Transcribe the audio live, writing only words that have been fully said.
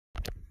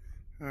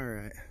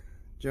Alright,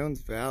 Jones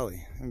Valley.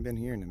 I haven't been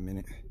here in a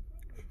minute.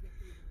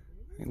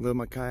 I load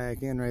my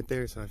kayak in right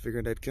there, so I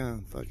figured I'd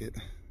come. Fuck it.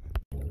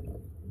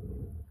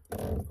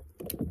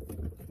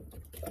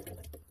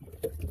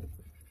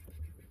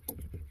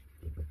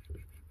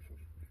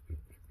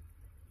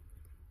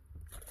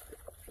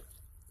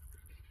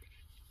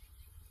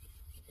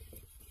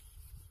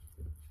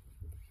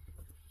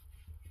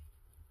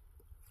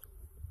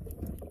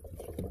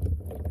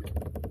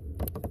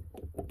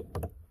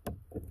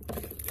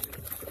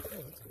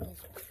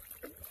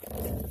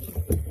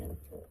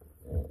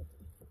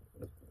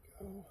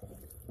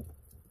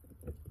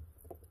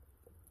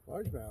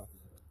 Largemouth.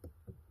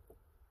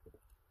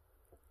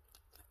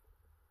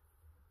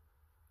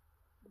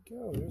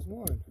 Go, there's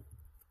one.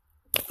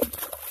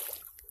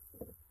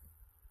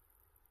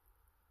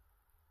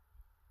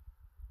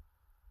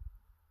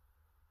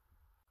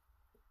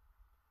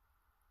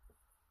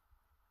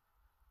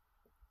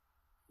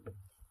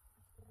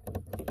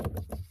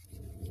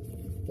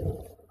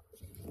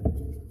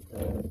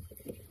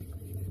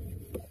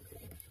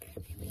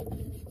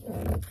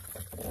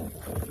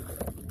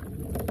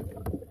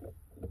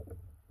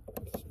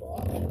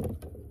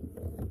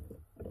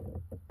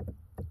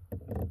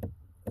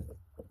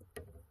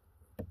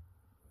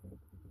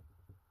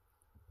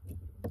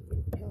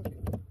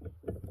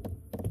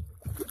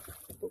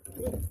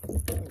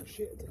 Oh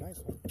shit, it's a nice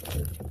one.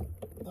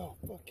 Oh,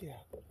 fuck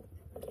yeah.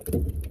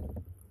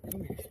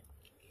 Come here.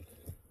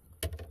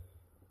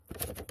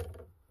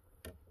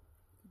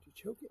 Did you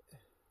choke it?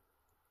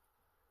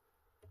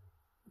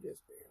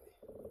 Just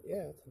barely.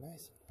 Yeah, it's a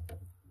nice one.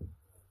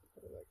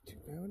 Like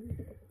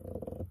 2-pounder.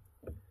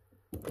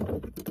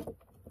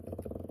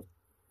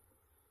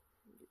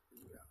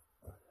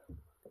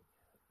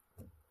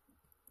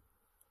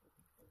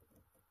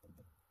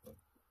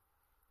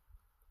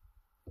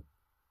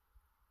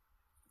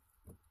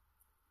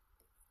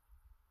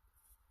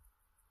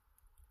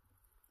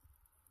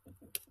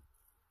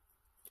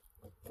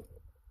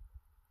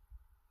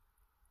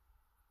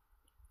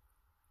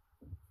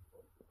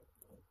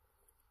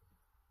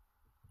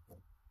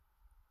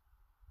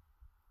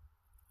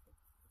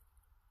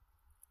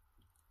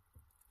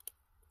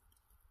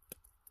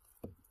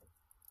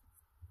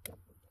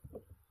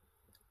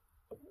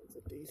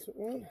 That's a decent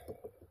one.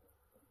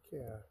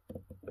 Yeah.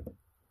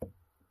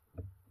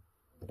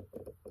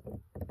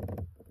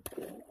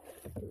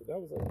 Dude, that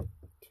was like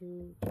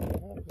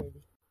 2.5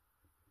 maybe.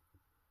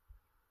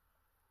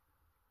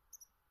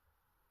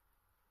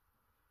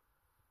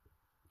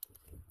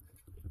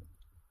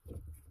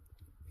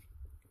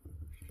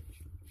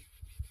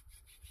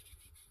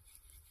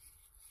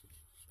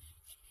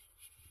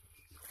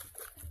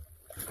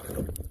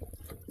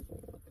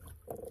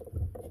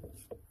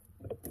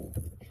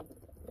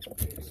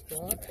 Big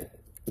spot.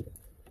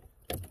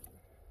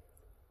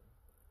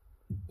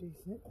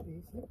 Decent,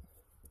 decent.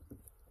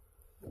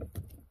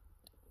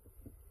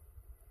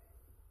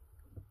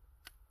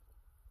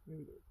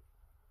 Maybe there.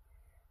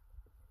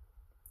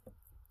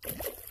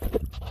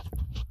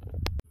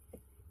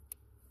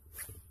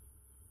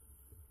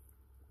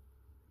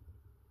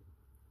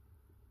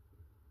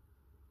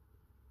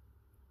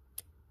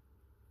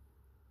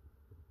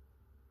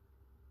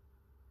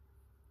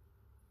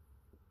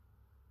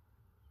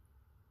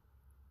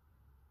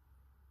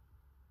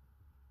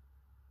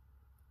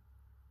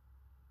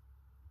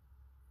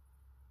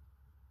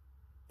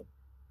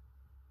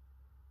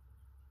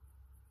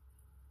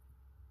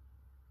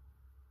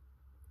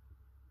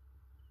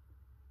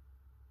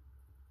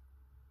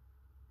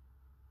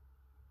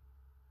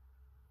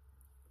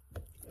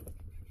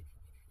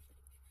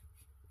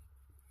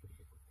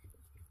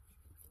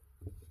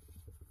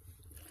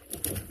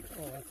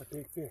 Oh, that's a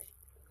big fish.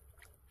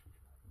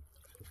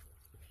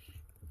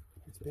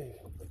 It's big.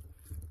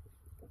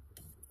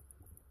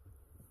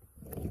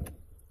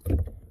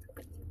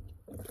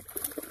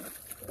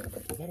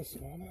 Is that a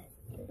smallmouth?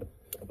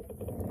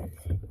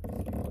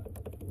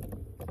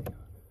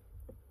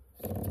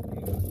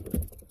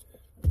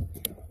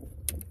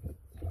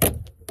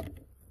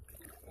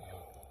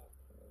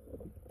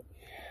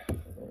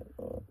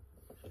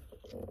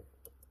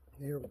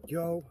 There we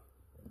go.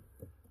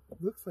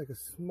 Looks like a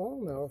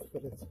smallmouth,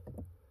 but it's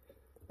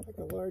like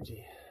a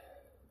largie.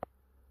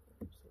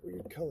 It's a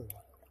weird color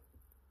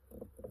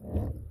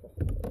one.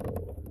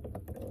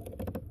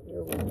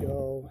 There we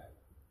go.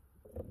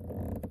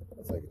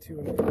 That's like a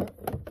 2.5.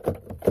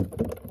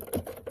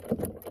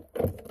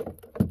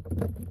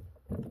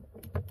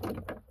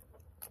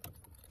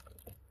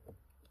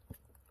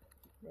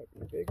 Might be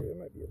bigger. That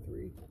might be a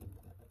 3.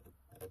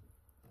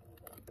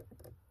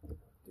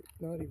 Did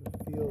not even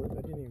feel it.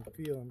 I didn't even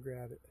feel him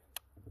grab it.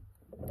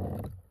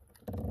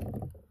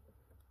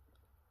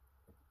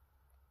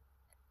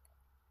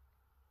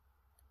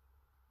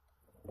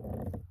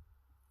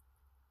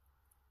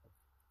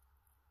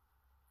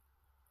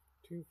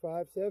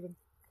 $2.57.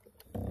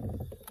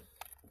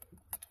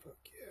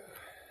 Fuck yeah.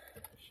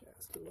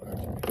 Shasta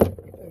largie.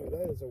 Oh,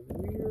 that is a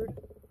weird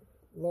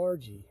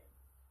largie.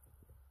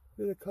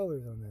 Look at the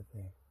colors on that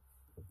thing.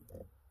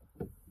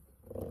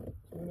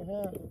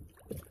 2.5.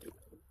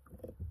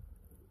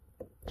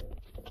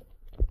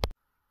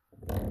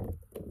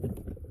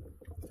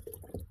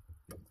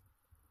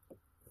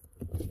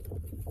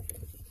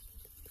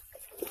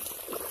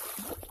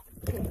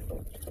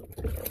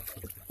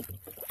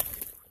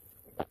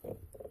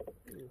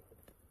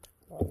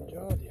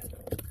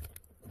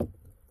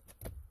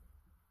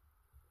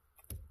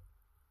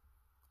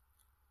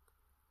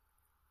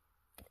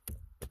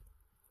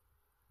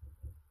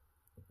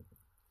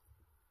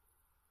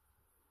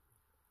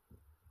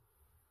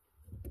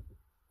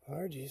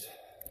 Largies.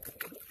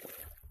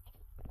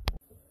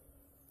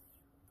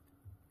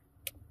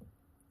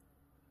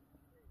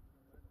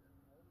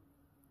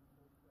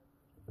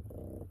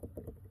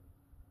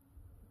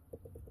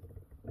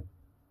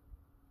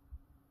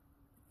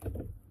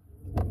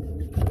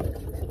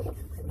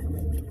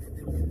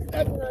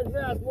 That's a nice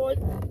bass, boy.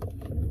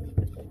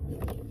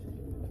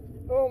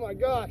 Oh my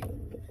God.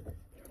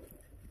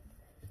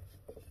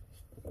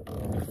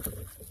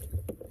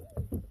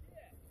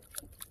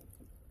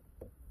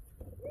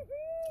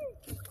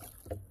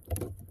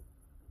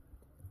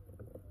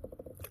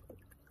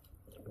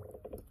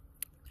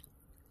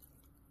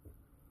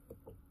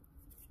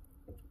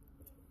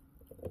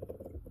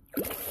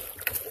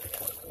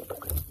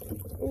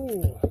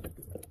 Ooh.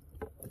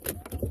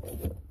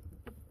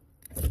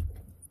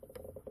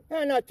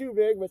 Eh, not too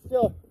big, but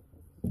still.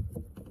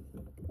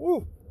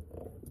 Woo.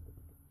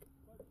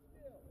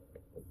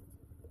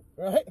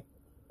 Right?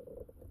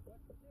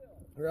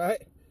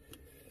 Right?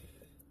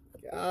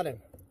 Got him.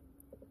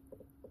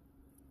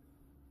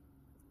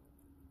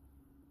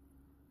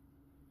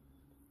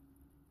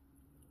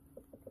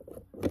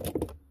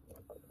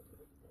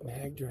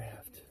 Mag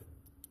draft.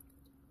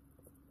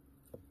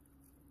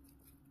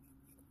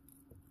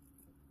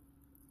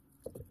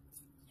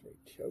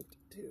 Straight choked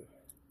too.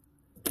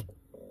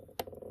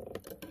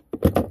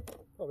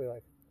 Probably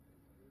like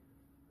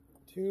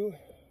 2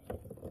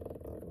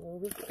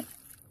 over.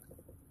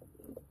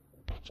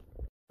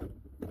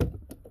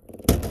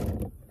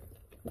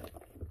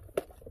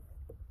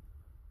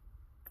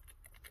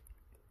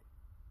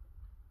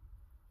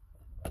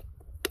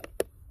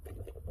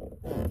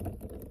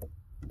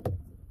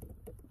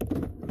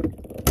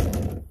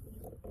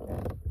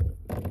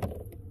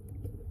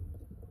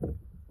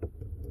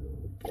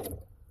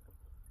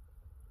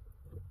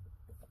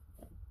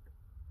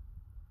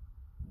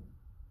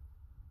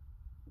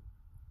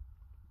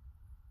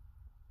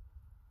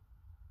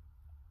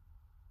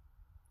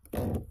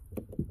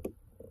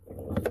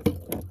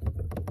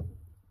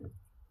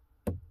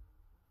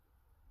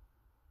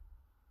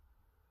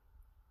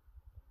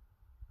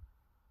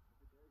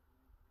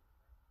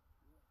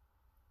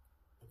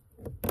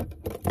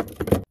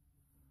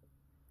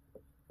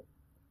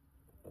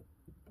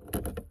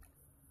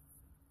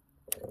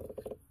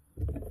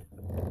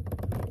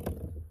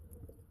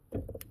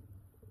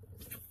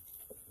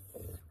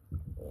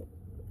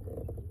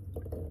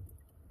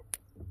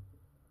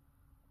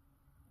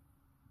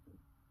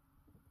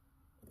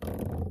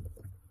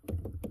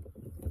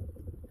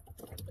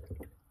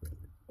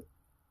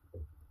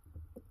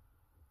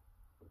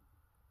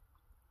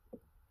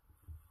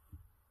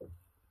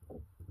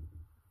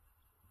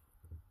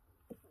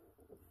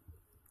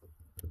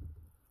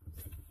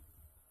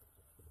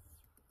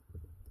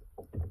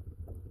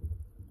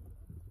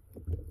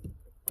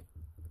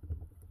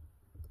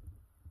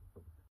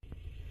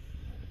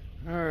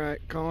 All right,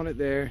 calling it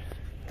there.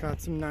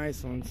 Caught some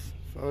nice ones.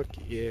 Fuck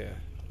yeah.